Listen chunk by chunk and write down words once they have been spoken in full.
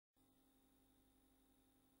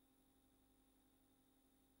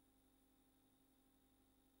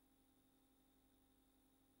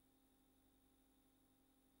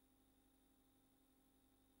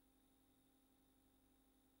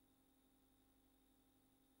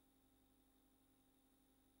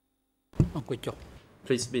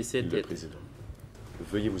Please be Le seated. président.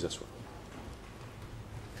 Veuillez vous asseoir.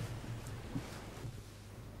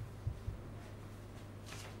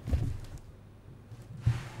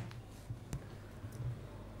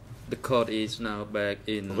 The court is now back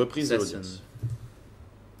in Reprise de session. l'audience.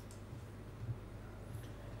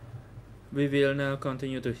 We will now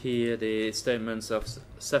continue to hear the statements of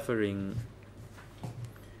suffering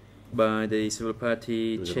by the civil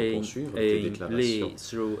party Nous allons Cheng poursuivre les Eng déclarations Lee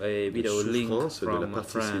through a de video link souffrance de la from partie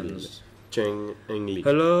France. Cheng Eng Lee.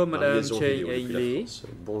 Hello, Par Madame liaison Cheng vidéo depuis Eng la Lee. France.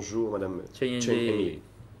 Bonjour, Madame Cheng Eng Cheng Eng Lee. Lee.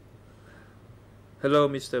 Hello,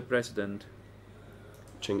 Mr. President.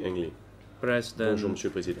 Cheng Eng Lee. President, Bonjour, Monsieur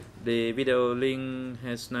le Président. the video link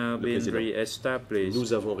has now Le been Président. re-established.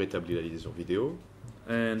 Nous avons rétabli la liaison vidéo.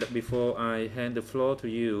 And before I hand the floor to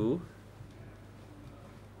you,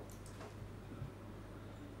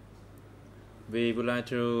 we would like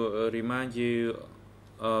to remind you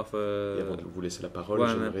of Et avant de vous laisser la parole, one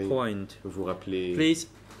j'aimerais point. vous rappeler Please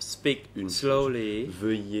speak une chose. slowly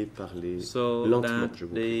Veuillez parler so lentement, that je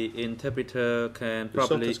vous prie. the interpreter can De sorte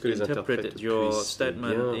properly à ce que les interpret interprètes your puissent statement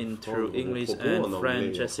bien into prendre vos English propos and en anglais French et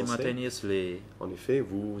en français. simultaneously. En effet,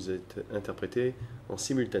 vous êtes interprété en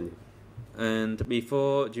simultané. And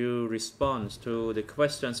before you respond to the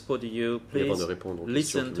questions put to you, Et avant please de répondre aux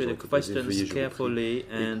questions listen qui to vous ont the été posées, questions veuillez, je vous prie, carefully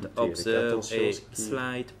and écouter avec observe attention a ce qui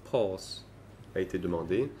slight pause a été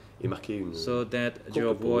demandé et marquer une so that courte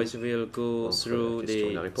your pause voice will go entre through la question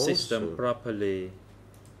et la the réponse, system properly.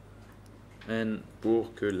 And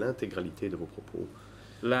pour que l'intégralité de vos propos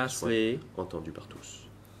lastly, soit entendue par tous.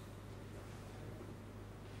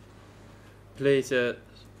 please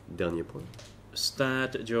Dernier point.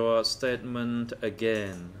 start your statement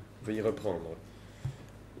again. Veuillez reprendre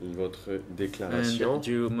votre déclaration. And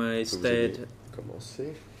you may que vous avez state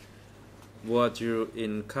commencé. what you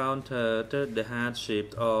encountered, the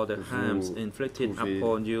hardship or the harms inflicted pouvez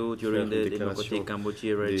upon you during faire une the déclaration Democratic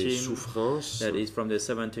Cambodia Des regime. souffrances That is from the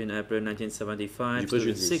 17th April du 1975 to the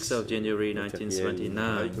préjudice 6th of January matériel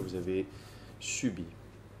 1979. que vous avez subi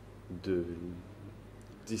de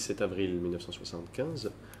 17 avril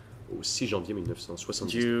 1975 au 6 janvier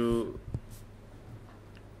 1979. You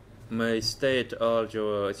may state all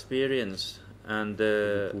your experience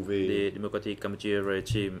under Vous pouvez the Democratic Cambodia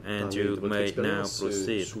regime and Parlez you de votre may now expérience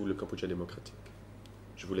proceed. sous le Cambodge démocratique.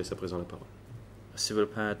 Je vous laisse à présent la parole. Civil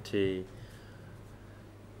Party.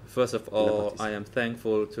 First of all, I am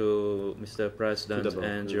thankful to Mr. Tout President d'abord,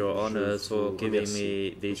 and Your Honors for vous giving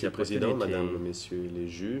remercie, me this Monsieur le Président, opportunity. Madame, Messieurs les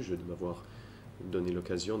juges, de m'avoir donné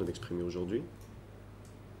l'occasion de m'exprimer aujourd'hui.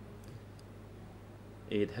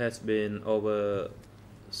 It has been over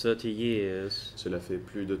 30 years Cela fait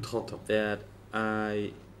plus de 30 ans that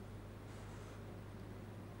I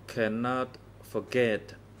cannot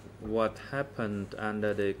forget what happened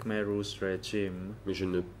under the Khmer Rouge regime. mais je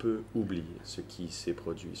ne peux oublier ce qui s'est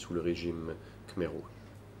produit sous le régime Khmer Rouge.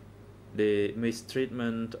 The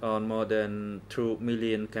mistreatment on more than 2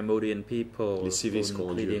 million Cambodian people, Les sévices qu'ont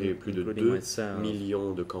enduré plus de including 2 myself.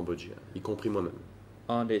 millions de Cambodgiens, y compris moi-même.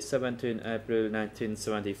 On the 17th April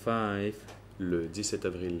 1975, Le 17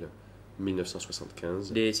 avril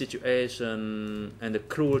 1975, the situation and the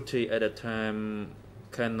cruelty at the time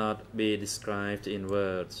cannot be described in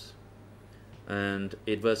words. And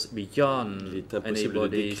it was il beyond est impossible de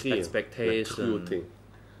anybody's décrire la expectation. cruauté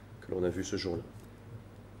que l'on a vue ce jour-là.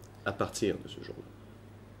 À partir de ce jour-là.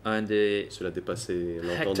 And the Cela dépassait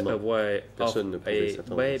hacked l'entendement. away of Personne ne pouvait a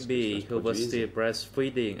s'attendre à ce que baby cela se who was produise. still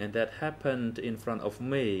breastfeeding, and that happened in front of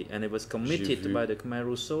me, and it was committed vu by the Khmer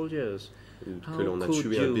Rouge soldiers. Que l'on a How could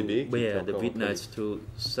tué un bébé you qui était bear the encore witness to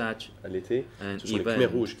such à l'été. an Ce sont les Khmer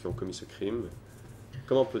event? Rouges qui ont commis ce crime.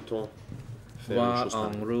 Comment peut-on faire une While chose en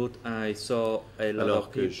pareille? route, I saw a lot Alors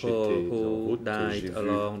of que j'étais people en who route, j'ai died vu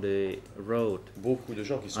along the road. Beaucoup de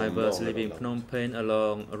gens qui sont I morts. was le long de living la Phnom route. Penh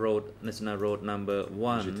along road National Road number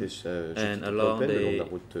 1, J'étais and à along Phnom Penh, le long de the la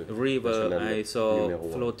route river nationale I saw numéro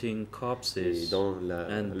 1. floating Et corpses, dans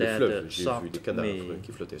and le that fleuve, j'ai vu shocked des cadavres me.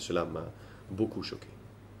 qui flottaient. Cela m'a beaucoup choqué.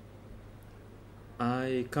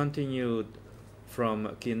 I continued from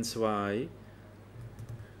Kinswai,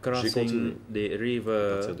 continué crossing the À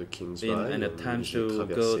river partir de Kingsway, in an attempt j'ai to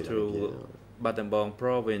traversé go la through rivière, Battambang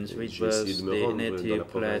province, Et which j'ai essayé was de me the rendre dans la native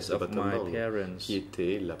province place de of my Battambang, parents. qui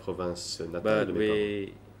était la province natale de But mes parents.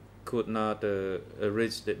 we could not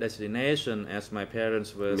reach the destination as my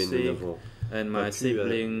parents were Mais nous sick n'avons and pas my pu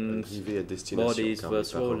siblings' arriver à destination bodies car were mes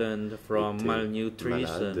parents swollen from étaient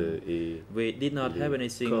malnutrition. malades et We did not have les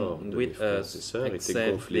anything corps de mes with frères et us sœurs étaient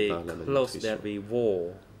except gonflés the par la clothes that malnutrition. we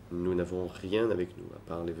wore. nous n'avons rien avec nous à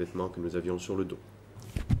part les vêtements que nous avions sur le dos.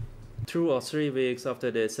 2 or 3 weeks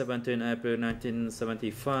after the 17 April Il y a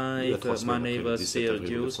 1975, 3 semaines money après le was 17 still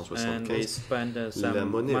avril used, and we 1975, spent la some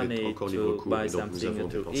monnaie était money encore libre au to cours buy et donc nous avons something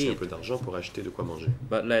to dépensé un eat. peu d'argent pour acheter de quoi manger.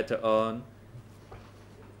 But later on,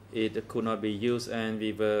 it could not be used, and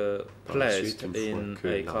we were Par la placed suite, une fois in que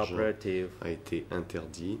a l'argent cooperative. a été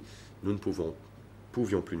interdit, nous ne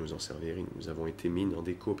pouvions plus nous en servir et nous avons été mis dans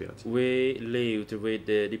des coopératives. We lived with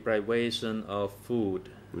the deprivation of food,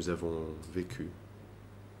 Nous avons vécu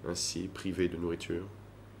ainsi privés de nourriture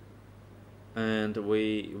and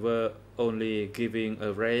we were only giving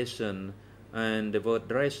a ration. And the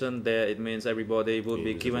word ration there, it means everybody would Et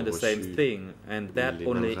be nous given avons the same reçu thing, and that les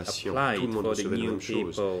only mêmes rations. Tout applied le monde for the recevait la new même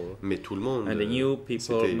chose. people. Mais tout le monde, And the new people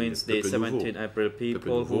c'était means le the peuple nouveau. 17 April Le peuple people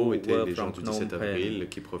nouveau who étaient were les gens from du 17 Phnom avril Penh.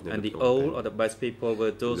 qui provenaient And de the Phnom old Penh. or the best people were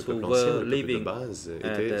Le those who peuple were ancien, le peuple de living base,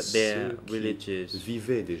 at étaient their ceux qui villages.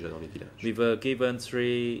 vivaient déjà dans les villages. We were given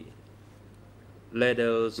 3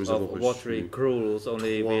 ladles Nous of avons reçu watery gruels,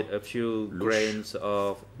 only 3 with a few louches grains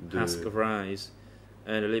of de husk of rice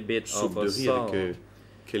and a little bit soupe of de riz salt. avec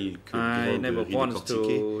quelques I grains de never riz want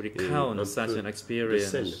décortiqués to et recount un such peu an de sel.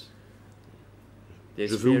 experience. The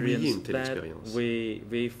Je veux oublier experience une telle that expérience.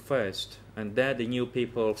 we faced, and that the new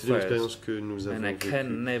people C'est une expérience faced, que nous avons and I can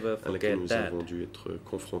vécue, never à laquelle forget nous that. avons dû être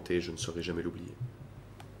confrontés, je ne saurais jamais l'oublier.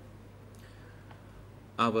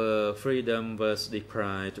 Our freedom was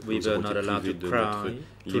deprived. We Nous were avons not été allowed to privés de cry, notre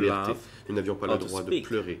to liberté. laugh. Nous n'avions pas le or to droit de speak.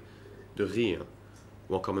 pleurer, de rire,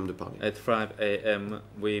 ou encore même de parler. At 5 a.m.,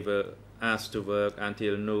 we were asked to work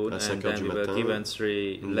until noon, À and 5 heures then du we were matin, given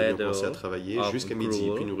 3 nous avions commencé à ladles travailler of jusqu'à midi,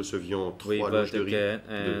 gruel. puis nous recevions We 3 louches worked de riz, again,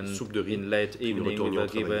 de and soupe de riz, in late puis nous evening we retournions were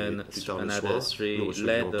travailler. given Plus tard le another soir, 3 nous recevions 3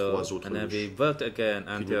 ladles, autres and then we louches. worked again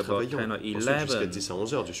Puis until nous about travaillions 10 or ensuite jusqu'à 11. 10 à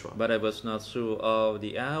 11 heures du soir. But I was not sure of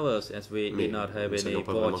the hours, as we Mais did not have nous ne any savions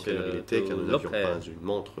pas vraiment watch quelle heure il était, car to nous look n'avions pas at. une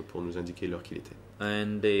montre pour nous indiquer l'heure qu'il était.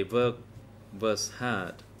 And the work was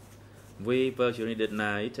hard. We worked during the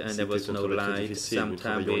night, and there was C'était un no travail très light. difficile. Nous Sometimes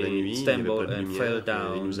travaillions la we nuit, il n'y avait stumbled pas de and fell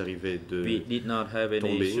lumière, et il nous down. arrivait We de did not have any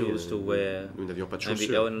tomber. shoes to wear, Nous n'avions pas de and we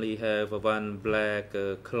chaussures. only have one black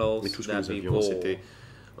Mais clothes tout ce que that nous we avions, wore. c'était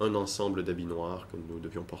un ensemble d'habits noirs que nous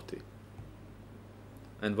devions porter.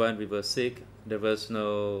 And when we were sick, there was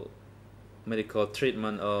no medical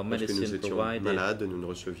treatment or Lorsque nous medicine étions provided. malades, nous ne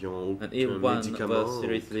recevions And if aucun one médicament, was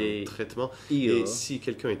seriously aucun traitement. ill, Et si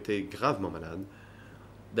quelqu'un était gravement malade,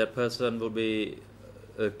 that person would be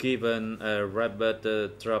given a rabbit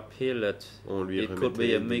drop pellet. on lui It could be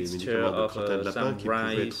remettait a des mixture médicaments de of crottin de lapin some qui pouvaient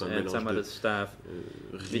rice être un and some mélange other de stuff.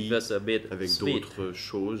 It riz was a bit avec sweet. d'autres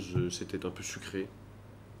choses. C'était un peu sucré.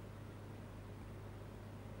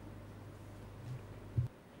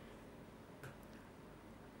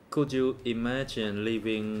 Could you imagine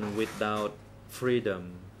living without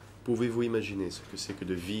freedom? Pouvez-vous imaginer ce que c'est que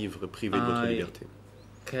de vivre privé de votre I liberté?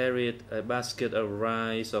 Carried a basket of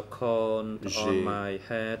rice or corn on J'ai my head,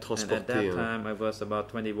 and at transporté that un time I was about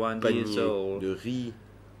 21 years Panier old. de riz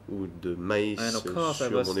ou de maïs And of course, I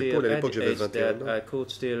sur was mon still épaule. À at l'époque, the j'avais age 21 that ans. I could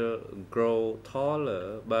still grow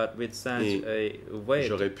taller, but with such Et a weight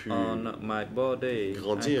j'aurais pu on my body, I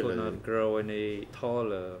grandir, could not grow any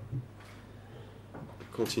taller.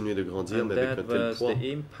 Continuer de grandir, And mais avec that un tel was poids,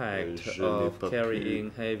 the impact je n'ai of pas pu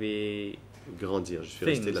carrying heavy grandir. Je suis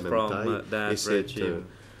resté things de la même from taille. that Et c'est regime.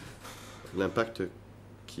 l'impact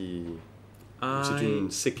qui... C'est I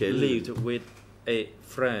une séquelle, lived with a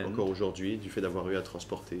friend. encore aujourd'hui, du fait d'avoir eu à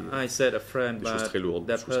transporter I said a friend, des choses but très lourdes.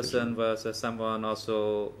 that des choses très person was someone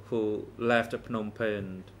also who left Phnom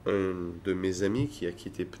Penh. Un de mes amis qui a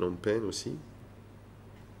quitté Phnom Penh aussi,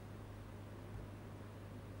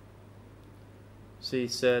 She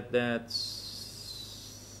said that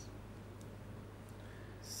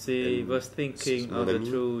she Elle- was thinking mon of the amie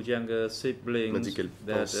two younger m'a siblings dit qu'elle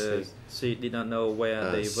that pensait she did not know where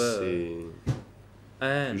à they were. ses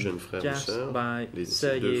And jeunes frères ou just sœurs, by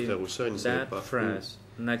ses deux saying frères ou sœurs, ils ne savaient that pas où phrase,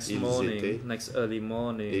 next ils morning, étaient. next early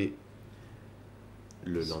morning, Et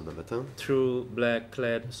le lendemain matin, two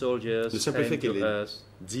black-clad soldiers le simple fait came qu'elle to ait us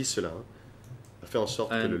dit cela a fait en sorte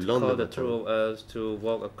que le and lendemain called the two matin, of us to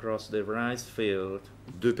walk across the rice field.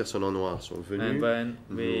 deux personnes en noir sont And venues, when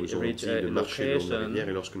we nous ont reached dit a de marcher le long de la location, rivière,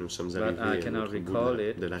 et lorsque nous sommes but I arrivés à cannot l'autre bout recall de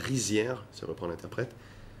it. la rizière, ça reprend l'interprète,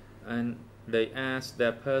 and they asked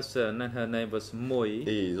that person, and her name was Mui,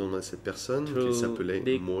 et ils ont demandé à cette personne, qui to s'appelait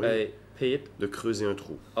dig Moy, a pit de creuser un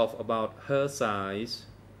trou, of about her size,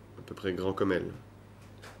 à peu près grand comme elle.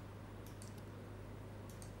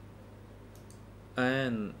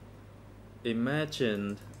 and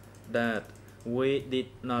imagined that we did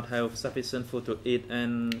not have sufficient food to eat,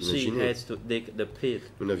 and she Imaginez. had to dig the pit.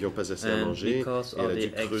 Nous n'avions pas assez à And manger because et elle of a dû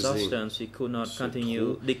the creuser exhaustion, she could not ce continue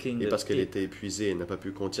trou. digging Et the parce qu'elle pit. était épuisée, elle n'a pas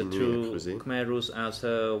pu The continuer à two creuser. Khmer Rouge asked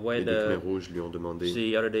her Les deux Khmer whether rouges lui ont demandé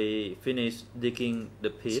she already finished digging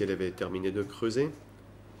the si pit, elle avait terminé de creuser.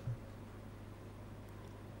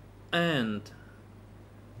 and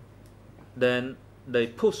then they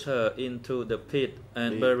pushed her into the pit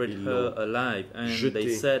and Et buried ils her l'ont alive, and they jetée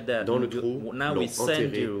said that dans le trou, now we l'ont send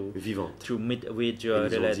enterrée you vivante. to meet with Et your ils ont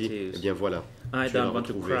dit, relatives. eh bien voilà, I tu vas don't want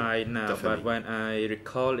to retrouver cry now, ta but famille. when I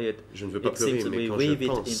recall it, Je ne veux pas it seems pleurer, to mais be quand je vivid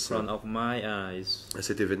in pense front of my eyes. à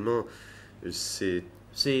cet événement, c'est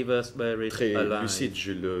She was buried très alive. lucide,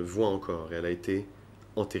 je le vois encore, et elle a été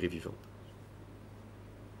enterrée vivante.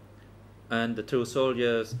 And the two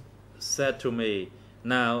soldiers said to me,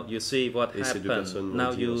 "Now you see what Et ces deux happened. personnes m'ont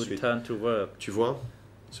Now dit you ensuite, return to work." Tu vois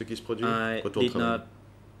ce qui se produit? I Retourne au did travail. not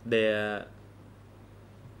dare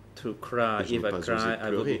to cry. Et je n'ai If I pas osé cry, I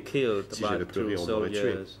would be pleurer. killed Si by j'avais pleuré, two on m'aurait tué.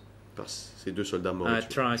 soldiers. Parce que ces deux soldats m'ont I tué.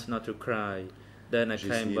 tried not to cry. Then I J'ai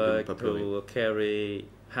came essayé de ne back pas to carry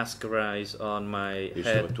husk rice on my Et je suis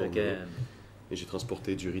head retourné. again. Et j'ai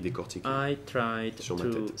transporté du riz décortiqué. I tried sur ma to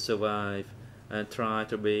tête. survive and tried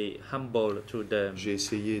to be humble to them. J'ai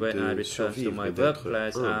essayé When I de returned to survivre my et d'être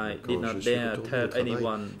workplace, humble. I did Quand not je suis dare retourné tell au travail,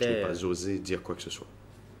 anyone je n'ai there. pas osé dire quoi que ce soit.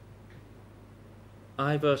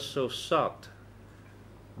 I was so shocked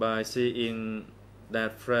by seeing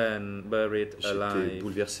that friend buried J'étais alive.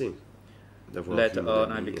 bouleversé d'avoir Later vu mon on,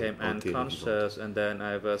 I ami became enterré vivant. unconscious, and then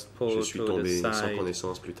I was Je pulled suis to the tombé sans side,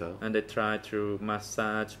 connaissance plus tard. and they tried to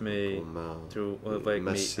massage me On m'a to wake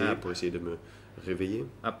me massé up. pour essayer de me réveiller.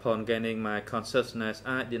 Upon gaining my consciousness,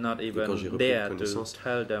 I did not even quand j'ai repris dare to connaissance,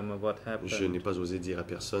 tell them what Je happened. n'ai pas osé dire à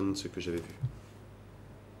personne ce que j'avais vu.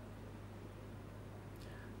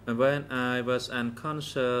 And when I was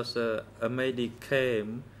unconscious, a medic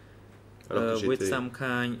came Alors que with j'étais some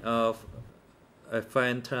kind of a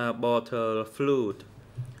Fanta bottle fluid.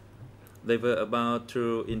 They were about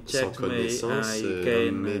to sans inject me. connaissance, I un,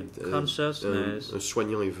 gained consciousness, un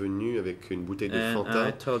soignant est venu avec une bouteille de and I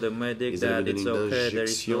Fanta. told the medic Ils avaient that donné it's une okay, there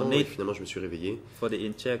is no injection et need finalement je me suis réveillé for the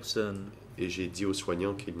injection. et j'ai dit au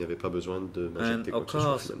soignant qu'il n'y avait pas besoin de And m'injecter quoi of que ce soit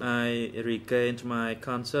course, finalement. I regained my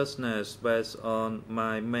consciousness based on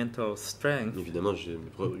my mental strength. Évidemment,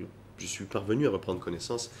 je suis parvenu à reprendre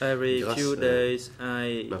connaissance Every grâce few à days,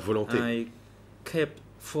 ma volonté. I kept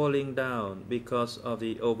falling down because of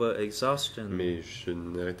the overexhaustion. Mais je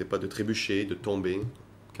n'arrêtais pas de trébucher, de tomber,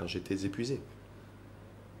 car j'étais épuisé.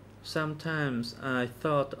 Sometimes I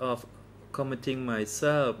thought of committing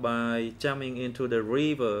myself by jumping into the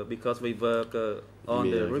river because we work on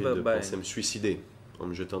Il m'est the arrivé de riverbank. penser à me suicider en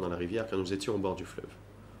me jetant dans la rivière, car nous étions au bord du fleuve.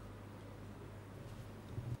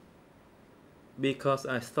 Because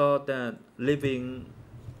I thought that living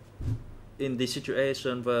in this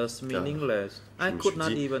situation was meaningless. Je I me could suis not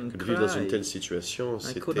dit even que de vivre dans une cry. telle situation,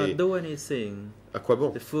 I could not c'était... do anything. À quoi bon?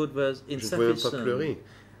 The food was Je ne pouvais même pas insufficient. pleurer.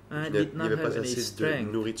 I Il did n'y not avait have pas any assez de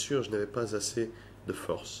strength. nourriture, je n'avais pas assez de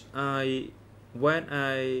force. When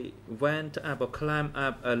I went up or climbed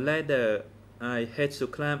up a ladder, I had to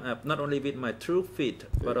climb up not only with my two feet,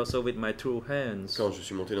 but also with my two hands. Quand je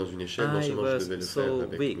suis monté dans une échelle, non I seulement je was devais le so faire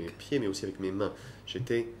avec weak. mes pieds, mais aussi avec mes mains.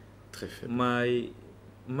 J'étais très faible. My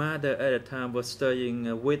mother at the time was staying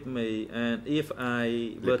with me, and if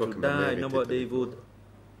I were to L'époque, ma mère die, était nobody avec moi. would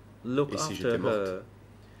look Et si after j'étais morte, her.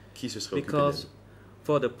 Qui se serait occupé Because d'elle?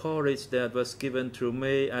 for the porridge that was given to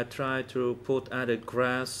me, I tried to put either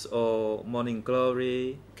grass or morning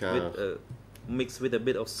glory Car mixed with a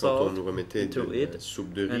bit of Quand salt on nous remettait de into la it,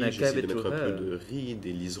 soupe de and I riz, gave j'essayais it de to mettre un her. peu de riz,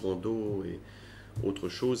 des liserons d'eau et autre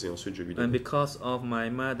chose, et ensuite je lui And donnais. because of my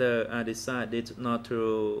mother, I decided not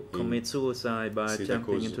to commit suicide by c'est à jumping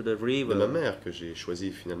cause into the De ma river. mère que j'ai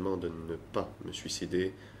choisi finalement de ne pas me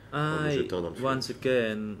suicider en me I jetant dans le fleuve. once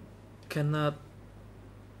again cannot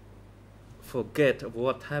forget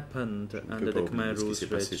what happened Je ne under peux the pas Khmer oublier ce qui Rouge s'est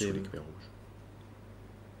passé sous les regime. Khmer rouges.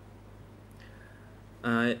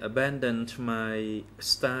 I abandoned my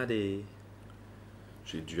study,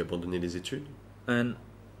 J'ai dû abandonner les études and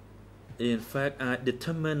in fact I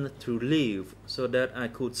determined to leave so that I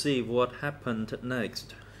could see what happened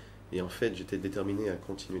next. et en fait j'étais déterminé à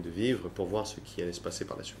continuer de vivre pour voir ce qui allait se passer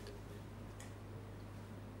par la suite.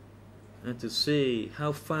 And to see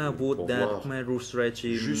how far would Pour that voir Khmer Rouge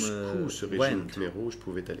regime Jusqu'où ce régime went, Khmer rouge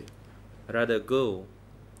pouvait aller. rather go.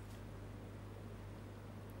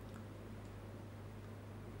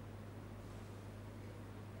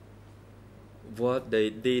 What they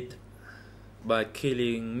did by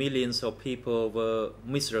killing millions of people were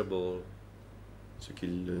miserable. Ce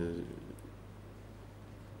qu'ils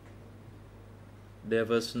There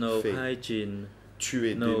was no fait hygiene,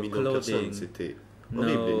 tuer no des millions de personnes. clothing, C'était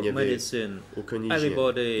horrible. Il no n'y avait medicine. aucune hygiène. Il n'y avait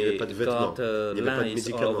Everybody pas de vêtements. got Il n'y avait pas de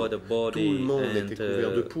lines all over médicaments. the Tout le body monde était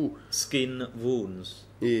couvert de and poux skin wounds.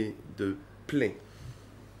 et de plaies.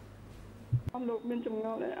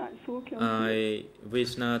 I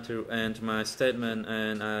wish now to end my statement,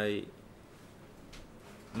 and I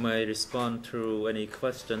may respond to any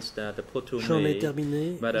questions that are put to J'en ai me,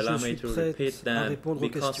 terminé. but allow Je me suis to prête repeat à that répondre aux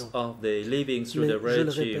because questions. of the living through Mais the je le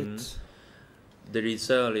regime, répète, the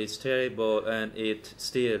result is terrible and it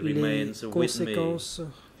still les remains with me. conséquences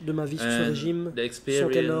de ma vie sous ce And régime the sont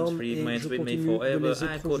experience énormes et remains je with me continue de forever. les I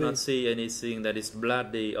could éprouver. not see anything that is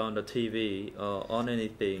bloody on the TV or on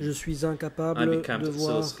anything. Je suis I incapable became de so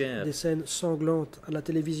voir scared. des scènes sanglantes à la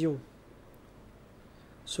télévision.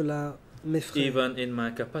 Cela m'effraie. Even in my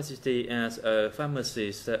capacity as a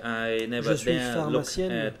pharmacist, I never Je suis dare look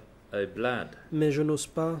pharmacienne, at a blood. mais je n'ose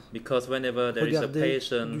pas. Because whenever there is a Regarder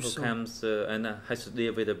patient du who sang. comes and has to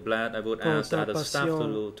deal with the blood, I would Quand ask un other staff to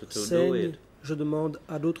patient do it. saigne, je demande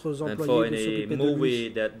à d'autres And for employés de any s'occuper de movie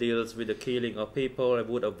lui. that deals with the killing of people, I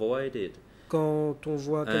would avoid it. Quand on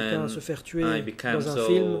voit quelqu'un And se faire tuer I became dans un so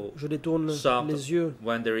film, je détourne shocked les yeux.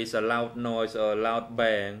 when there is a loud noise or a loud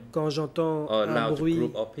bang. Quand j'entends Or un loud bruit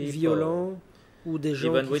group of people. violent ou des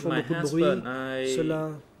gens Even qui with font my beaucoup de bruit, husband, I cela,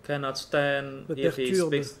 cannot stand me if he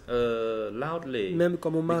perturbe. speaks loudly. même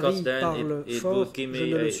quand mon Because mari then parle it fort, would give je me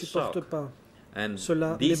ne a le supporte shock. pas. And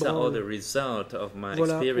Cela these are all the m'ébranle. result of my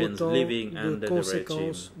Voilà experience autant living de under the regime.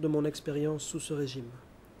 conséquences de mon expérience sous ce régime.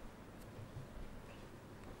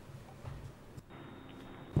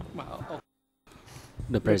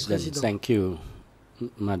 The President, Président. thank you,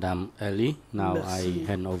 Madame Ellie. Now Merci.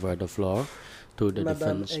 I hand over the floor to the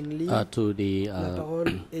Madame defense, Engli, to the La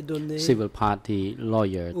parole est donnée civil party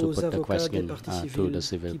lawyer to aux put the avocats des question partis to civils the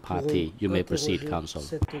civil qui party. pourront You may proceed, interroger counsel.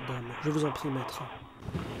 cette dame. Je vous en prie, maître.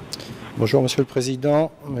 Bonjour Monsieur le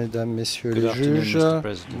Président, Mesdames, Messieurs les juges,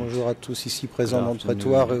 bonjour à tous ici présents dans le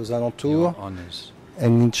prétoire et aux alentours.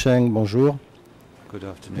 Eng Cheng, bonjour.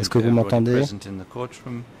 Est-ce que vous m'entendez?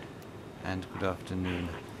 And good afternoon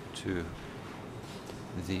to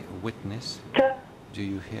the witness. Do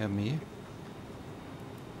you hear me?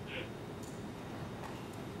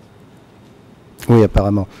 Oui,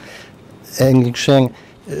 apparemment. Eng Cheng,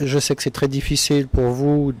 je sais que c'est très difficile pour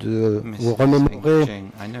vous de vous remémorer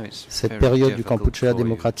cette période du Kampuchea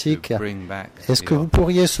démocratique. Est-ce que vous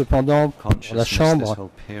pourriez cependant, pour la Chambre,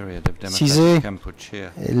 préciser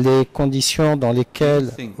les conditions dans lesquelles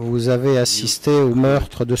vous avez assisté au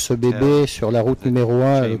meurtre de ce bébé sur la route numéro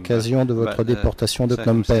 1 à l'occasion de votre déportation de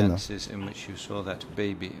Phnom Penh?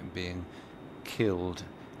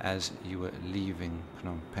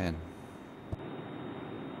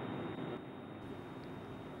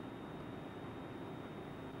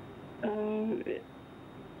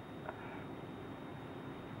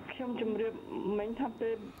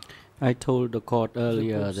 I told the court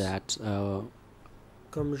earlier that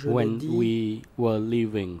Comme je l'ai when dit, we were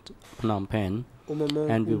leaving Phnom Penh au moment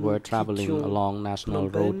and we où were nous traveling quittions along National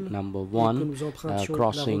Phnom Road Penh number et que 1, nous empruntions la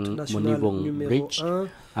crossing route nationale Munivong numéro Bridge, 1,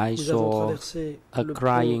 I nous avons saw traversé a le pont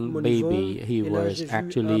crying Monivong, baby. He et là was j'ai vu un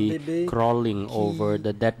actually bébé crawling qui over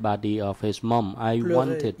the dead body of his mom. I pleurait.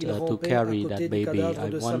 wanted Il to rampait carry à côté that du baby. cadavre I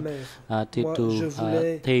de sa wanted mère. to Moi, je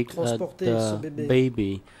voulais take transporter ce the bébé.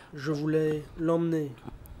 baby. Je voulais l'emmener.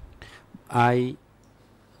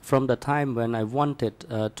 From the time when I wanted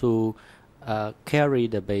to carry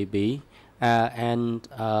the baby and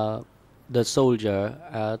the soldier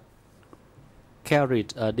carried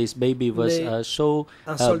this baby was so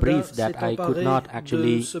brief that I could not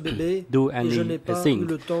actually do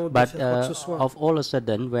anything. But of all a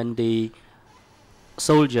sudden, when the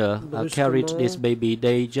soldier carried this baby,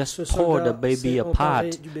 they just tore the baby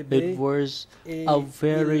apart. It was a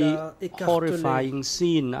very horrifying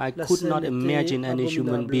scene. I could not imagine any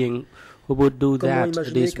human being who would do that.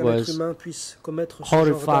 This was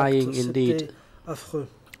horrifying indeed.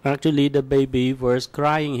 Actually, the baby was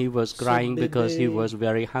crying. He was crying because he was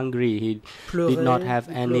very hungry. He did not have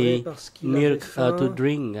any milk to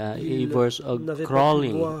drink. He was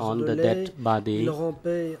crawling on the dead body.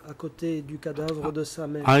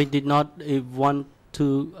 I did not want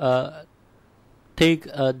to take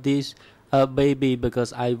this baby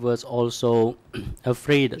because I was also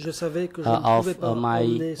afraid of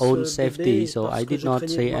my own safety, so I did not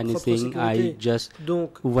say anything. I just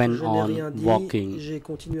went on walking.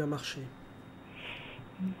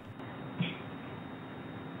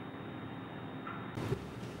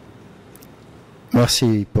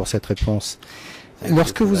 Merci pour cette réponse.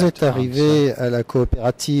 Lorsque vous êtes arrivé à la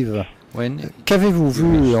coopérative, qu'avez-vous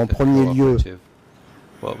vu en premier lieu?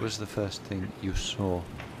 What was the first thing you saw?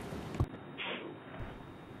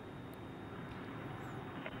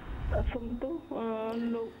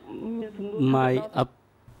 My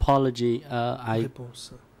apology, I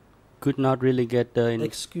could not really get the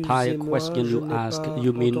entire question you asked.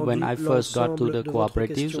 You mean when I first got to the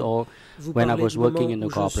cooperatives or when I was working in the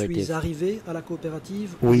cooperative?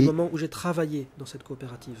 Oui.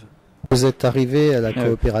 Vous êtes arrivé à la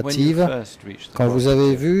coopérative quand vous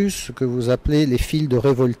avez vu ce que vous appelez les files de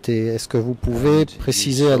révoltés. Est-ce que vous pouvez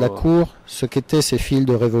préciser à la Cour ce qu'étaient ces files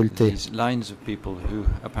de révoltés? These lines of people who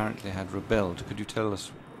apparently had rebelled. Could you tell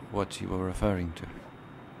us what you were referring to?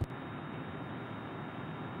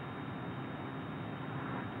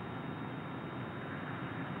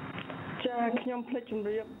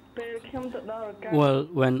 Well,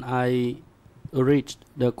 when I reached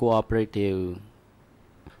the cooperative,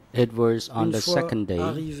 it was on the second day.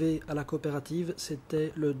 Arrivé à la coopérative,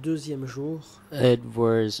 c'était le deuxième jour. It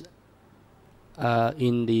was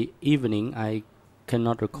in the evening. I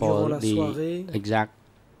cannot recall the exact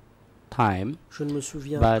time. Je ne me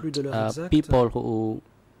souviens plus de l'heure But exacte. people who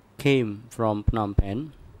came from Phnom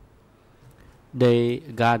Penh, they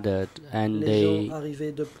gathered and they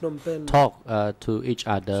talked to each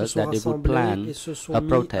other that they would plan a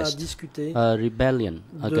protest, a rebellion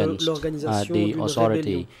against the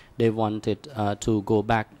authority. They wanted to go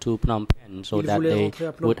back to Phnom Penh so that they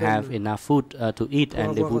would have enough food to eat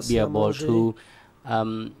and they would be able to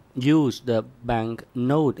use the bank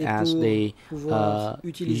note as they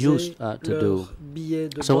used to do.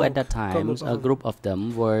 So at that time, a group of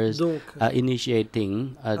them was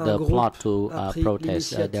initiating the plot to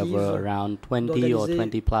protest. There were around 20 or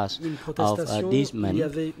 20 plus of these men.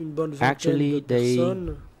 Actually, they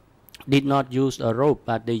did not use a rope,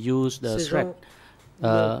 but they used the thread.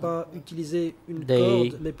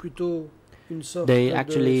 They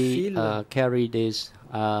actually carry this.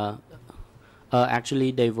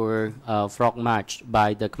 Actually, they were frog marched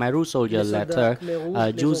by the Khmer Rouge soldier later,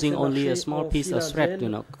 using only a small piece of thread,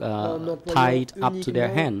 tied up to their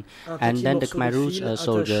hand. And then the Khmer Rouge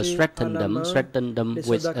soldiers threatened them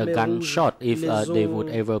with a gunshot if they would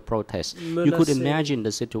ever protest. You could imagine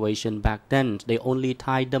the situation back then. They only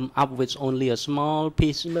tied them up with only a small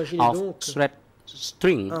piece of thread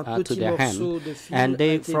string to their hand, and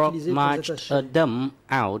they frog marched them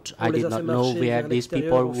out. I did not know where these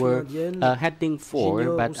people were heading for,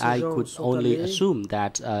 but I could only assume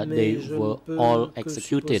that they were all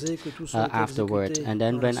executed afterwards. And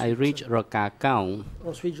then when I reached Rokakau,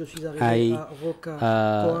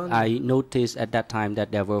 I noticed at that time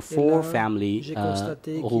that there were 4 families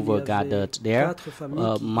who were gathered there.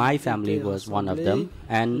 My family was one of them,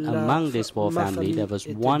 and among these 4 families there was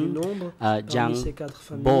one young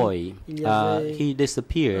boy. He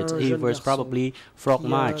disappeared. He was probably frog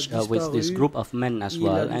marched with this group of men as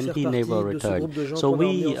well, and he never returned. So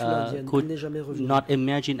we could not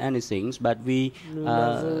imagine anything, but we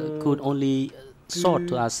could only thought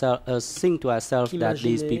to ourselves, think to ourselves that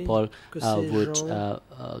these people would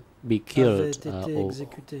be killed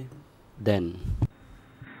then.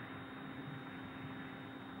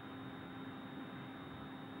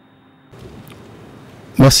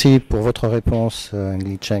 Merci pour votre réponse,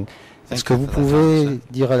 Ng Cheng. Est-ce que vous pouvez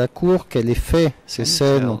dire à la Cour quel effet ces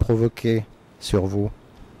scènes ont provoqué sur vous?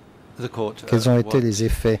 Quels ont été les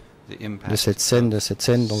effets de cette scène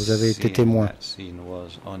dont vous avez été témoin?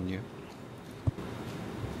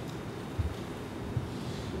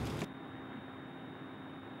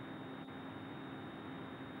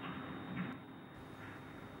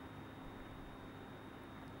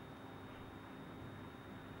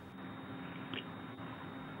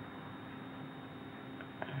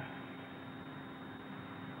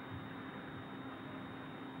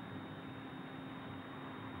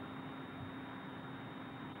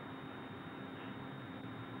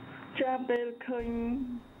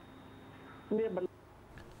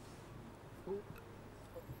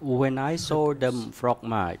 When I saw them frog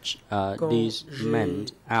march these men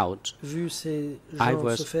out, I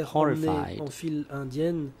was horrified.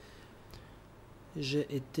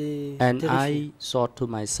 And I thought to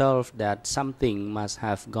myself that something must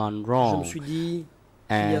have gone wrong.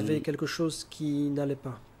 And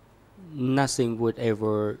nothing would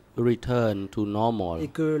ever return to normal.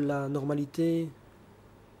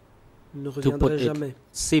 To put it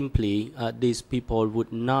simply, these people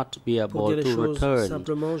would not be able to return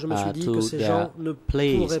to their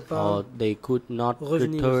place, or they could not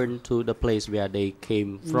return to the place where they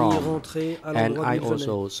came from. And I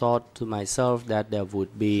also thought to myself that there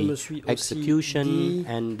would be execution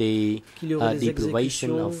and the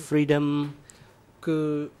deprivation of freedom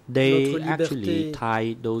they actually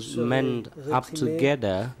tied those men up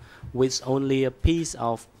together with only a piece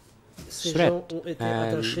of thread.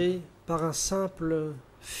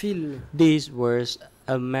 This was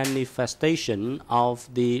a manifestation of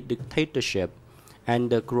the dictatorship and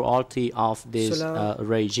the cruelty of this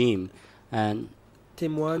regime, and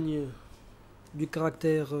témoigne du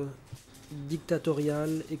caractère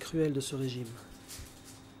dictatorial et cruel de ce régime.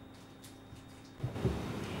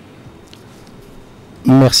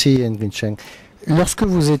 Merci Nguyen Cheng. Lorsque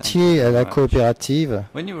vous étiez à la coopérative,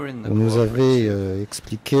 vous nous avez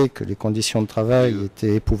expliqué que les conditions de travail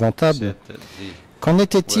étaient épouvantables. Qu'en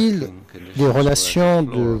était-il des relations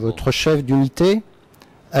de votre chef d'unité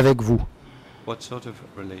avec vous? What sort of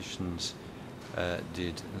relations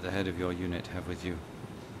did the head of your unit have with you?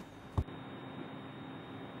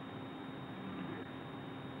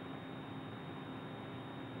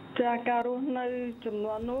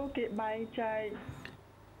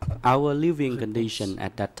 Our living conditions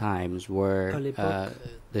at that time were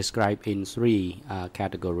described in three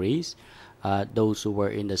categories. Those who were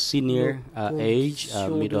in the senior age,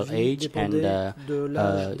 middle age, and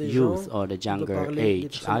youth or the younger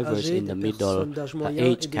age. I was in the middle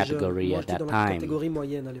age category at that time.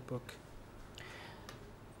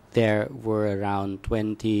 There were around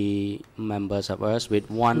 20 members of us with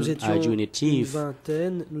one unit chief.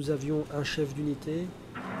 Nous avions un chef d'unité.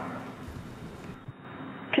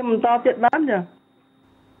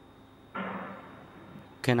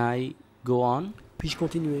 Can I go on? Puis-je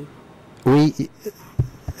continuer? Oui.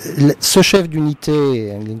 Ce chef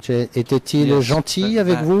d'unité, était-il gentil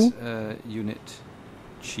avec vous? Unit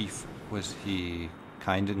chief, was he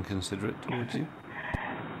kind and considerate towards you?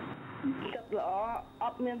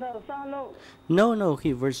 No,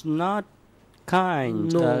 he was not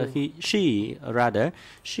kind. No. She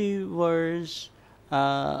was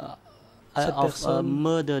of a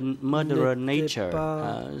murderer nature.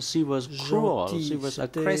 She was cruel. She was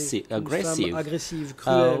aggressive.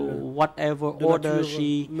 Whatever order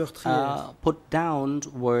she put down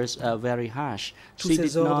was very harsh. She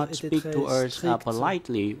did not speak to us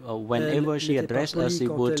politely. Whenever she addressed us, she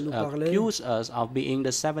would accuse us of being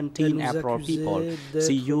the 17 April people.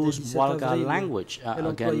 She used vulgar language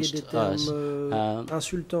against us.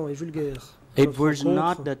 Insultant et vulgaire. It was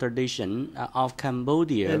not the tradition of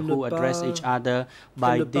Cambodia who address each other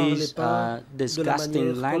by this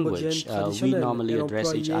disgusting language. We normally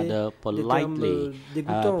address each other politely,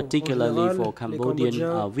 particularly for Cambodian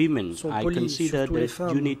women. I consider the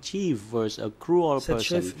unit chief was a cruel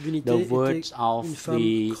person. The words of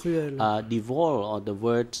the devil or the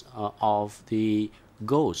words of the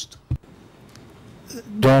ghost.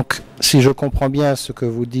 Donc, si je comprends bien ce que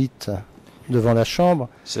vous dites devant la Chambre,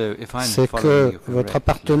 c'est que votre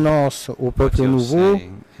appartenance au peuple nouveau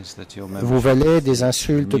vous valait des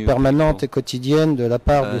insultes permanentes et quotidiennes de la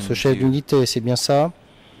part de ce chef d'unité, c'est bien ça?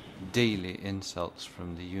 Daily insults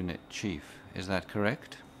from the unit chief, is that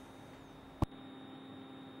correct?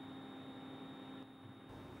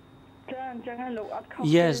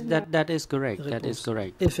 Yes, that is correct. That is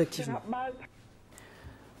correct. Effectivement.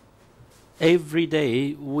 Every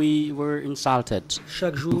day we were insulted.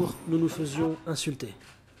 Chaque jour, nous nous faisions insulter.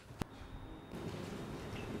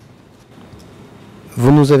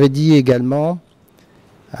 Vous nous avez dit également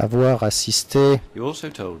avoir assisté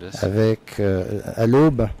avec à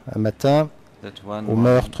l'aube, un matin, au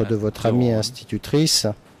meurtre de votre amie institutrice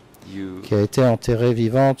qui a été enterrée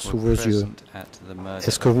vivante sous vos yeux.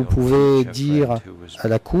 Est-ce que vous pouvez dire à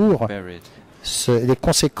la Cour les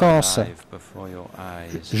conséquences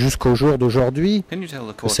jusqu'au jour d'aujourd'hui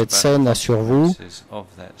que cette scène a sur vous?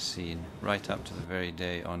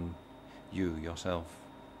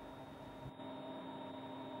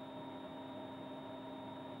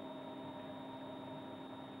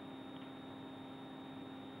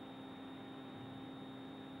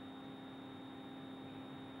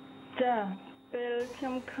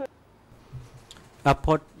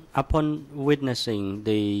 Upon witnessing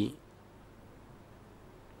the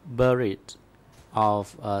buried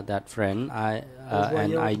of that friend,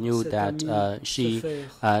 and I knew that she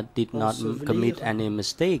did not commit any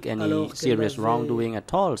mistake, any serious wrongdoing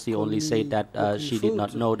at all. She only said that she did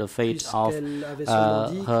not know the fate of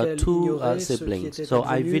her two siblings. So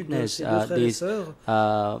I witnessed this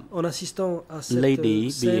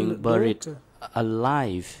lady being buried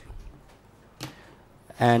alive,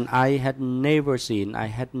 and I had never seen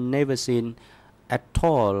at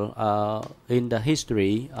all in the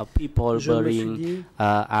history of people burying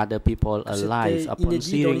other people alive. Upon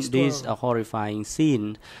seeing this horrifying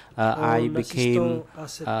scene, I became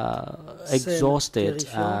exhausted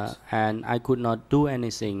and I could not do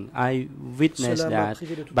anything. I witnessed that,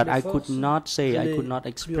 but I could not say, I could not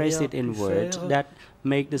express it in words. That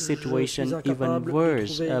make the situation even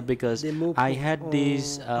worse because I had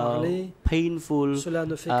this painful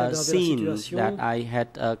scene that I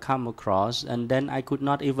had come across, and then I could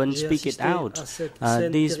not even speak it out.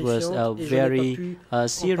 This was very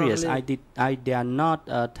serious. I dare not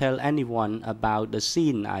tell anyone about the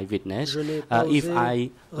scene I witnessed. If I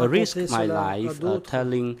risk my life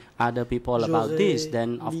telling other people about this,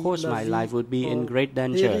 then of course my life would be in great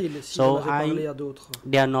danger. So I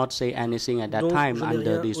dare not say anything at that time.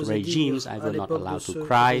 Under these regimes, I were not allowed to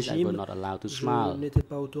cry, I were not allowed to smile. Je n'étais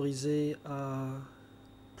pas autorisé à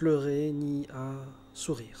pleurer ni à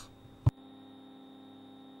sourire.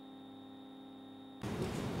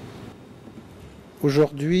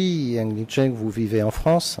 Aujourd'hui, Ng Ling-cheng, vous vivez en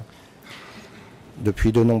France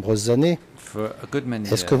depuis de nombreuses années.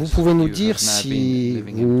 Est-ce que vous pouvez nous dire si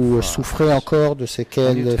vous souffrez encore de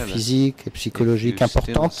séquelles physiques et psychologiques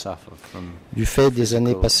importantes du fait des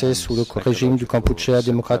années passées sous le régime du Kampuchea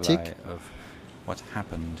démocratique?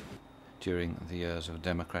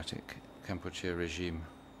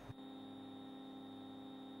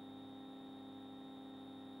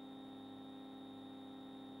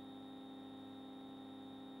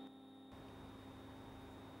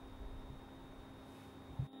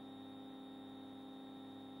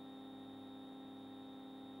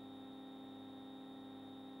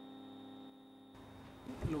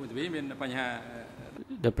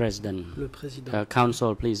 The President,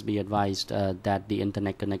 Council, please be advised that the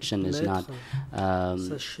internet connection is not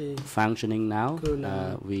functioning now.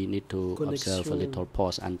 We need to observe a little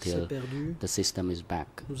pause until the system is back.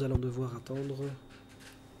 Nous allons devoir attendre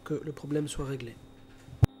que le problème soit réglé.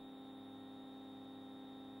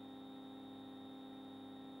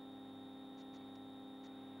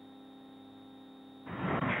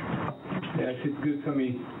 Yes, it's good for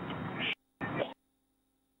me.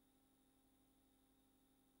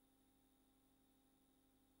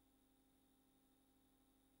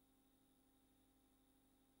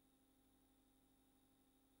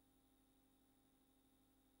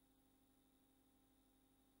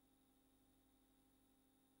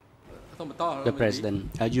 The President,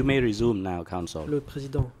 you may resume now, Council. Le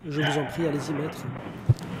Président, je vous en prie, allez-y, maître.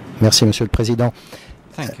 Merci, Monsieur le Président.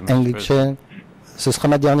 Ng Ling-cheng, ce sera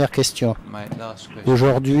ma dernière question.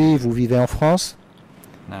 Aujourd'hui, vous vivez en France.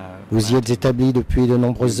 Vous y êtes établi depuis de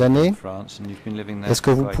nombreuses années. Est-ce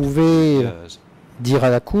que vous pouvez dire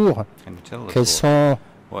à la Cour quelles sont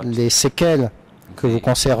les séquelles que vous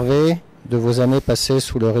conservez de vos années passées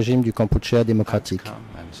sous le régime du Kampuchea démocratique?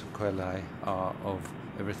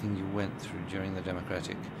 Everything you went through during the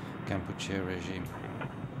democratic Kampuchea regime.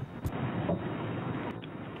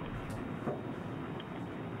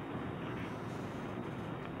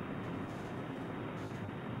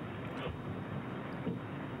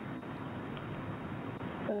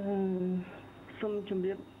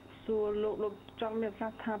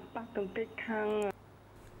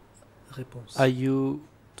 Are you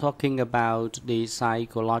talking about the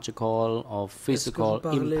psychological or physical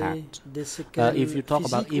impact? If you talk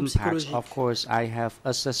about impact, of course, I have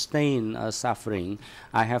a sustained suffering.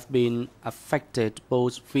 I have been affected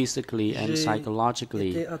both physically and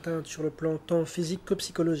psychologically. J'ai été atteint sur le plan tant physique que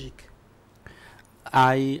psychologique.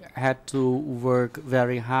 I had to work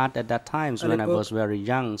very hard at that time when I was very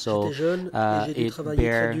young, so it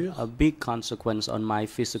bear a big consequence on my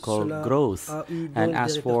physical growth. And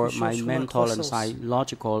as for my mental and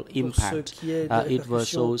psychological impact, it was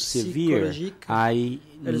so severe. I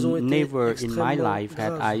never in my life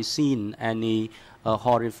had I seen any a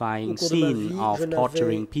horrifying scene of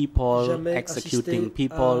torturing people, executing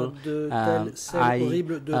people. I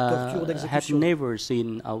had never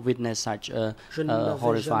seen witnessed such a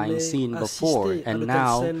horrifying scene before, and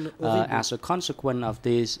now, as a consequence of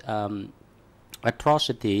this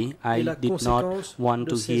atrocity, I did not want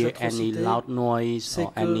to hear any loud noise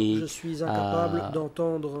or any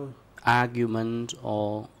argument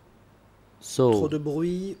or so. Trop de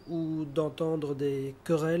bruit ou d'entendre des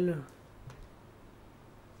querelles.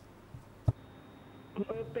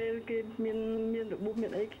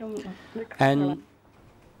 And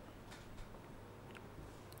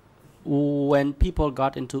when people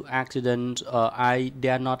got into accident, I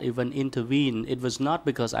dare not even intervene. It was not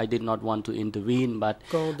because I did not want to intervene, but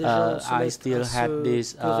I still had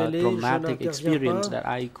this traumatic experience that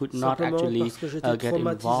I could not actually get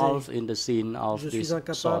involved in the scene of this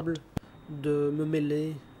sort. de me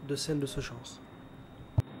mêler de scènes de ce genre.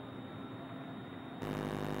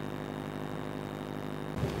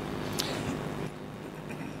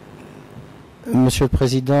 Monsieur le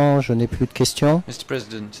Président, je n'ai plus de questions.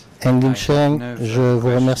 Engin Cheng, je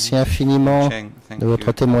vous remercie infiniment de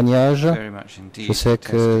votre témoignage. Je sais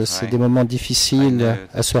que c'est des moments difficiles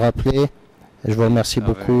à se rappeler. Et je vous remercie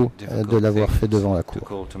beaucoup de l'avoir fait devant la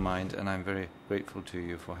Cour.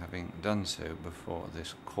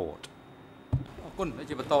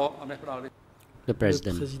 The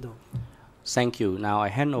President. Thank you. Now I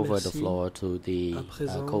hand over the floor to the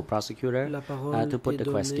co-prosecutor to put the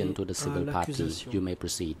question to the civil party. You may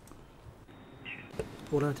proceed.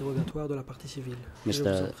 Pour l'interrogatoire de la partie civile.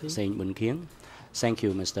 Mr. Saint Bun Kieng. Thank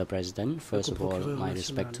you, Mr. President. First of all, my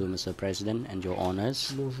respect to Mr. President and your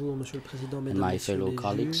honors, and my fellow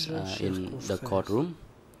colleagues in the courtroom,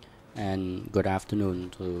 and good afternoon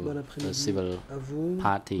to the civil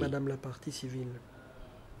party. Madame la partie civile.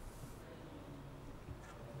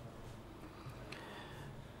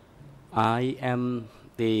 I am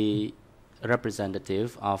the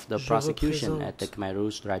representative of the prosecution at the Khmer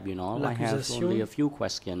Rouge Tribunal. I have only a few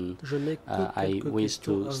questions. I wish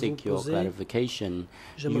to seek your clarification.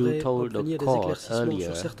 You told the court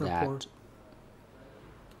earlier that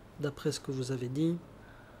d'après ce que vous avez dit,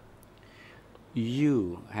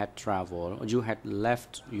 you had traveled, you had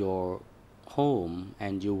left your home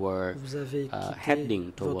and you were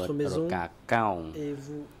heading toward Rokakao.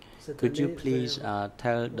 Could you please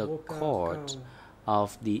tell the court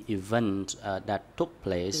of the event that took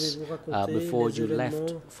place before you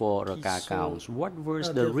left for Rokakao? What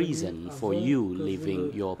was the reason for you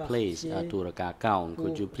leaving your place to Rokakao?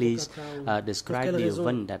 Could you please describe the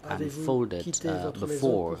event that unfolded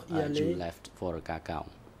before you left for Rokakao?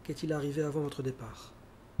 Qu'est-il arrivé avant votre départ?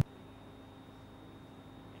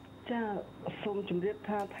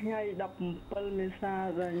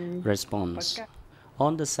 Response.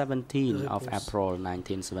 On the 17th of April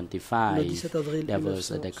 1975, there was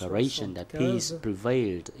a declaration that peace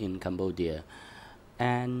prevailed in Cambodia.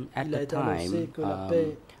 And at the time,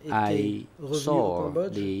 I saw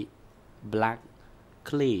the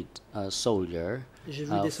black-clad soldier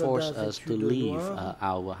forced us to leave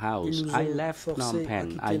our house. I left Phnom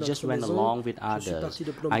Penh. I just went along with others.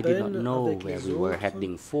 I did not know where we were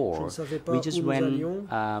heading for. We just went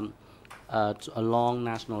along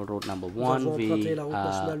National Road number 1, we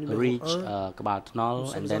reached Kabal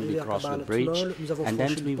Tunnel, and then we crossed the bridge, and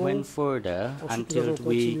then we went further until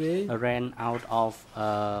we ran out of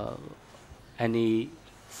any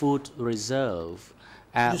food reserve.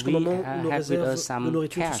 We had with us some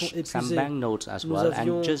cash, some banknotes as well,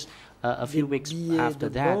 and just a few weeks after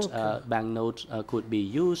that, banknotes could be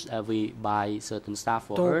used. We buy certain stuff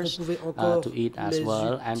for us to eat as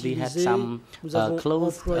well, and we had some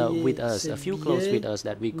clothes with us, a few clothes with us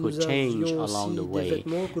that we could change along the way.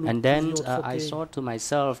 And then I thought to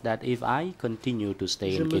myself that if I continue to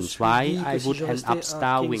stay in Kin Swai, I would end up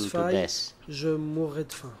starving to death.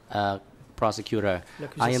 Prosecutor,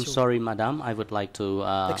 I am sorry, madam. I would like to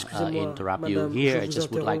interrupt you here. I just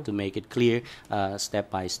would like to make it clear, step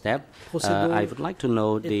by step. I would like to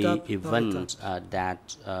know the event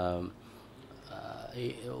that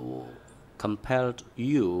compelled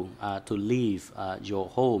you to leave your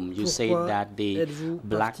home. You said that the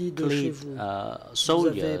black-clad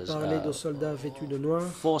soldiers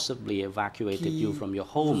forcibly evacuated you from your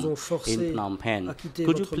home in Phnom Penh.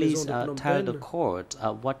 Could you please tell the court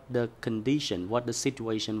what the condition, what the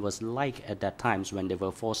situation was like at that time when they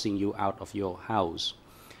were forcing you out of your house?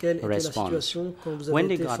 Response. When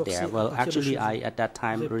they got there, well, actually, I at that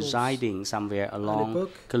time residing somewhere along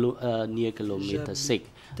near kilometer 6.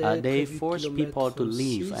 They forced people to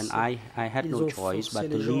leave, and I had no choice but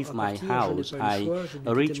to leave my house. I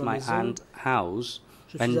reached my aunt's house,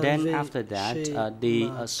 and then after that, the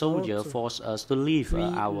soldier forced us to leave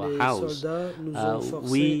our house.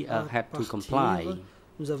 We had to comply.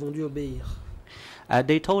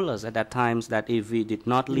 They told us at that time that if we did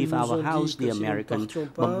not leave our house, the American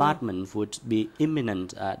bombardment would be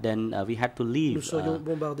imminent. Then we had to leave.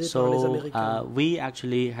 So we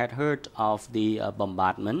actually had heard of the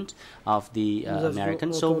bombardment of the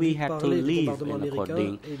Americans, so we had to leave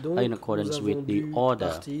in accordance with the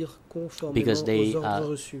order, because they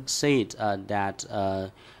said that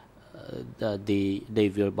they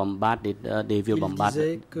will bombard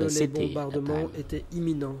the city at the time.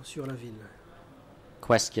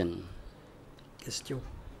 Question.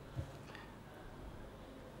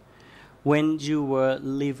 When you were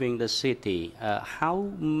leaving the city, how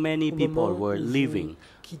many people were leaving?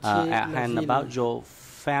 And about your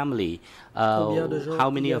family, how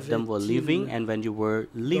many of them were living, and when you were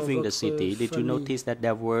leaving the city, did you notice that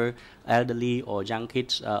there were elderly or young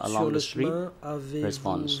kids along the street?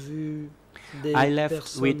 Response. I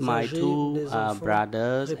left with my two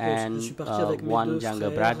brothers and one younger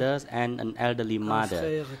brother and an elderly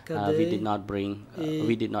mother. We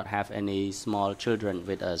did not have any small children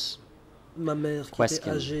with us.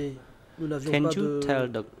 Question. Can you tell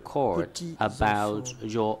the court about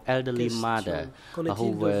your elderly mother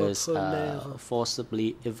who was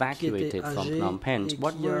forcibly evacuated from Phnom Penh?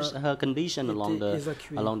 What was her condition along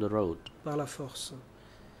the road?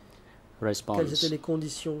 Response.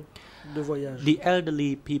 The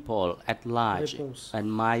elderly people at large,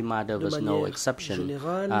 and my mother was no exception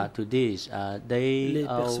to this,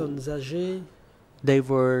 they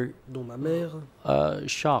were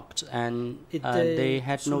shocked, and they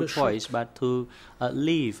had no choice but to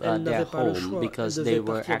leave their home because they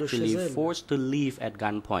were actually forced to leave at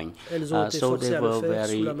gunpoint. So they were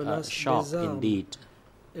very shocked indeed.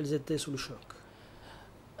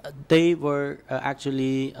 They were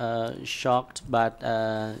actually shocked, but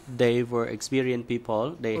they were experienced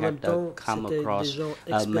people. They had come across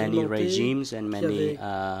many regimes and many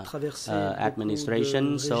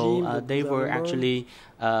administrations, so they were actually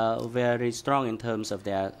very strong in terms of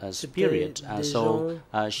their spirit. So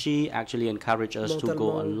she actually encouraged us to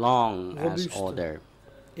go along as order.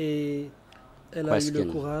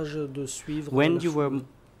 Question. When you were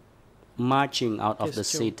marching out of the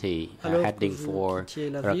city, heading for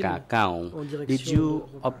Rakakau, did you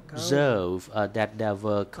observe that there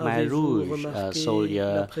were Khmer Rouge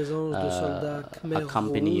soldiers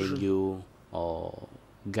accompanying you or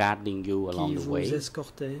guarding you along the way?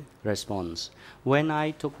 Response. When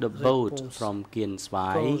I took the boat from Kien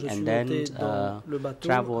Svai and then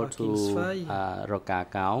traveled to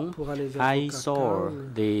Rakakau, I saw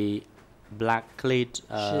the black-clad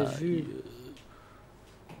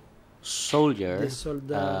soldier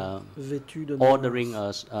ordering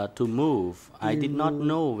us to move. I did not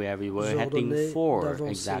know where we were heading for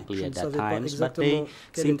exactly at that time, but they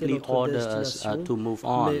simply ordered us to move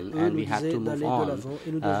on, and we had to move on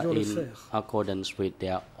in accordance with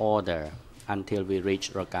their order until we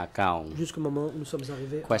reached Rakakau.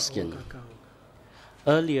 Question.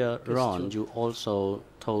 Earlier on, you also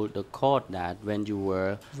told the court that when you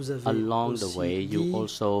were along the way, you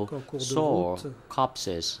also saw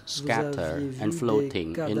corpses scattered and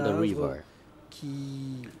floating in the river.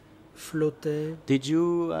 Did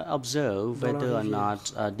you observe whether or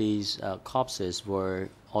not these corpses were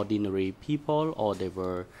ordinary people or they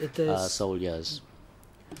were soldiers?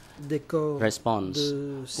 Response.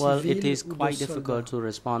 Well, it is quite difficult to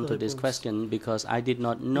respond to this question because I did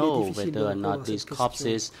not know whether or not these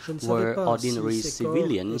corpses were ordinary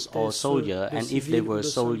civilians or soldiers, and if they were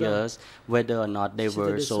soldiers, whether or not they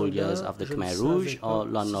were soldiers of the Khmer Rouge or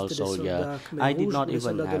Lon Nol soldier. I did not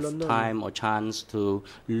even have time or chance to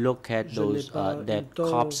look at those dead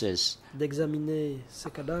corpses.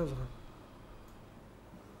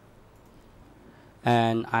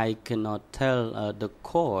 And I cannot tell the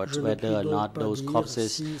court whether or not those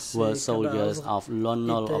corpses were soldiers of Lon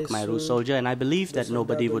Nol or Khmer Rouge soldier, and I believe that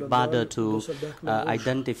nobody would bother to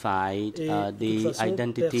identify the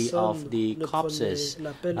identity of the corpses.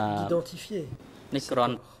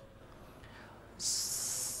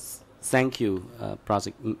 Thank you,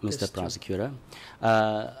 Mr. Prosecutor.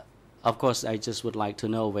 Of course, I just would like to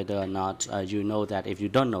know whether or not you know that. If you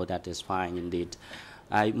don't know that, is fine indeed.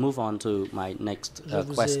 I move on to my next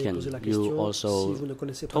question. You also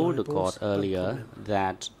told the court earlier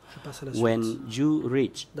that when you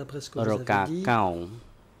reached Rakakau,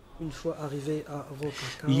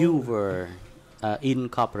 you were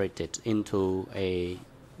incorporated into a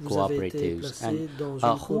cooperative. And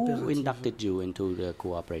who inducted you into the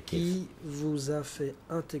cooperative?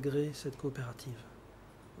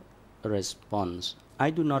 Response. I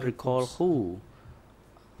do not recall who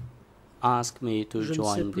asked me to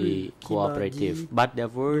join the cooperative, but there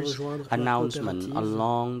was announcement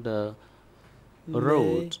along the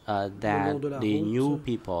road that the new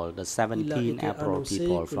people, the 17 April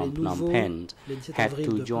people from Phnom Penh, had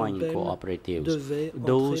to join cooperatives.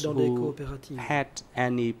 Those who had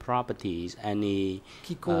any properties, any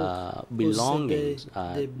belongings,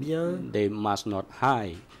 they must not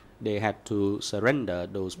hide. They had to surrender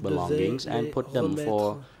those belongings and put them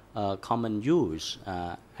for common use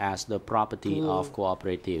as the property of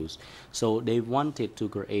cooperatives. So they wanted to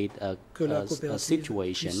create a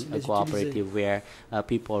situation, a cooperative where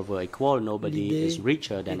people were equal, nobody is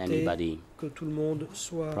richer than anybody. que tout le monde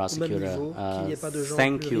soit au même niveau, qu'il n'y ait pas de gens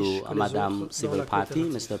thank plus riches you, que les Madam autres Civil dans la Party.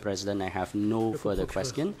 coopérative. Mr. President, I have no further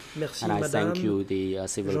question. Merci, and I Madame. thank you, the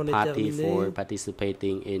Civil J'en ai Party, terminé. for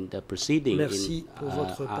participating in the proceeding Merci pour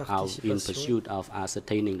votre in participation pursuit of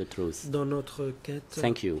ascertaining the truth. dans notre quête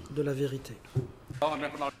Thank you. de la vérité.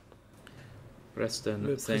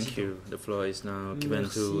 President, thank you. The floor is now given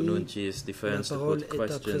to Nunchi's defense to put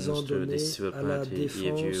questions to the civil party if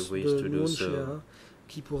you wish to do so.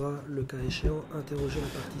 Qui pourra, le cas échéant, interroger la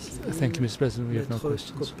partie civile. Thank you, Mr. President. We have no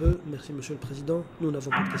questions. Coppe, merci, Monsieur le Président. Nous n'avons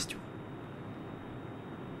pas de questions.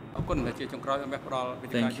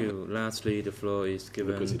 Thank you. Lastly, the floor is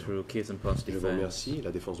given to Kirstenpon's Je vous defense. remercie.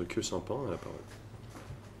 La défense de Kirstenpon a la parole.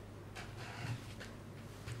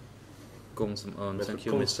 Thank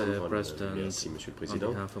you, Mr. President. Merci, Monsieur le On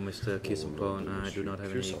Président. behalf of Mr. Kirstenpon, I do not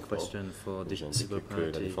have any question for the civil J'indique que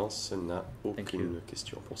la party. défense n'a Thank you. aucune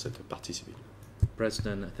question pour cette partie civile.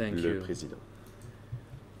 President, thank Le you. Président.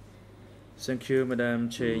 Thank you, Madam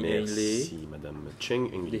Cheng Eng Lee. Merci, Madame Cheng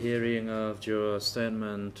Eng The Lee. hearing of your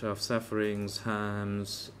statement of sufferings,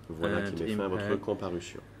 harms, Voilà qui and met fin à votre impact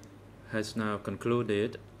comparution. has now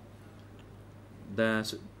concluded.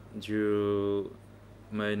 That you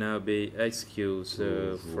may now be excused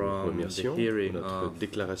Nous vous from the remercions hearing de notre of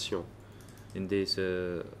déclaration in this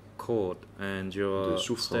court, and your de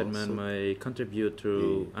souffrance statement may contribute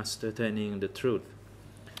to ascertaining the truth.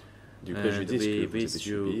 du And préjudice we que vous avez wish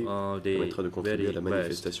subi you all the permettra de contribuer à la very best.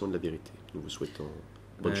 manifestation de la vérité. Nous vous souhaitons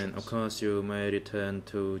bonne And of chance. course, you may return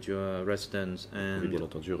to your residence. Vous pouvez bien And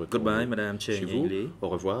entendu retourner goodbye, Madame chez Cheng vous. Eng Lee. Au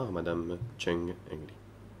revoir, Madame Cheng Eng Lee.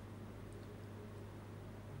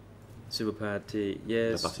 Civil Party,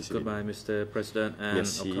 yes. partie civile. Goodbye, Mr. President. And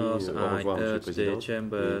Merci. of course, Au I revoir, Monsieur le urge the Président.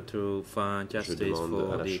 chamber Et to find Je justice demande à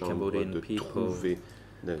for la the Chambre Cambodian de people. trouver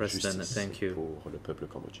la President, justice thank you. pour le peuple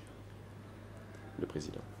cambodgien. Le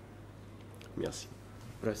Président. Merci.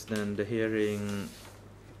 President, the hearing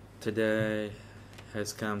today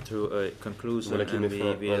has come to a conclusion, Voilà qui and met we fin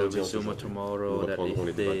à will l'audience resume d'aujourd'hui. Nous tomorrow. That reprendrons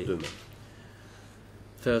les is débats the demain.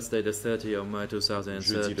 Thursday, the 30th of May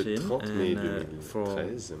Jeudi 2013, le 30 mai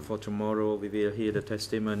and2013. for tomorrow we will hear the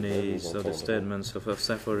testimonies of the entendrons statements of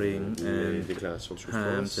suffering Les and déclarations de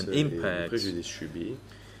harms souffrance and et impacts préjudices subis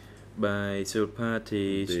by civil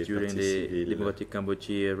parties des during partis the civils Democratic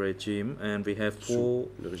Cambodia regime, and we have four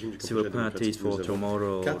sous le régime du civil Cambodge parties démocratique. Nous for avons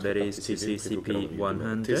tomorrow, 4 that is partis civils prévus au TCCP calendrier demain.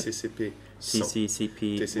 100, TCCP 100,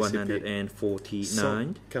 TCCP TCCP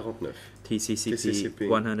 149, 149, TCCP TCCP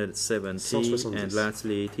 170, 170, and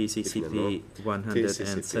lastly et TCCP finalement,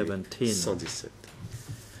 117. TCCP 117.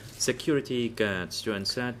 Security guards, you are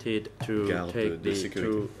instructed to Garde take de the sécurité.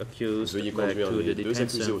 two accused Veuillez back conduire to the les deux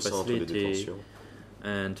accusés detention au centre de facility détention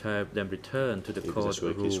and have them return to the et vous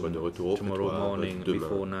assurer qu'ils soient de courtroom retour au tomorrow prétoire morning demain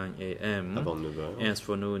before 9 a.m. avant 9h. As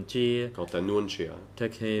for Noon Jie, Quant à Nguyen Chea,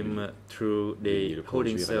 take him through lui, the le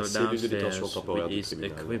holding conduire à la cell cellule de détention downstairs, temporaire which du is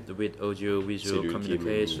tribunal. equipped with audio-visual Cellule qui est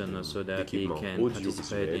communication, munie so that he d'équipements can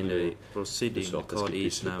participate in audiovisuels, the de proceeding. The sorte à ce court qu'il is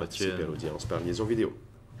puisse now participer à adjourned. l'audience par liaison vidéo.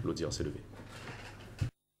 L'audience est levée.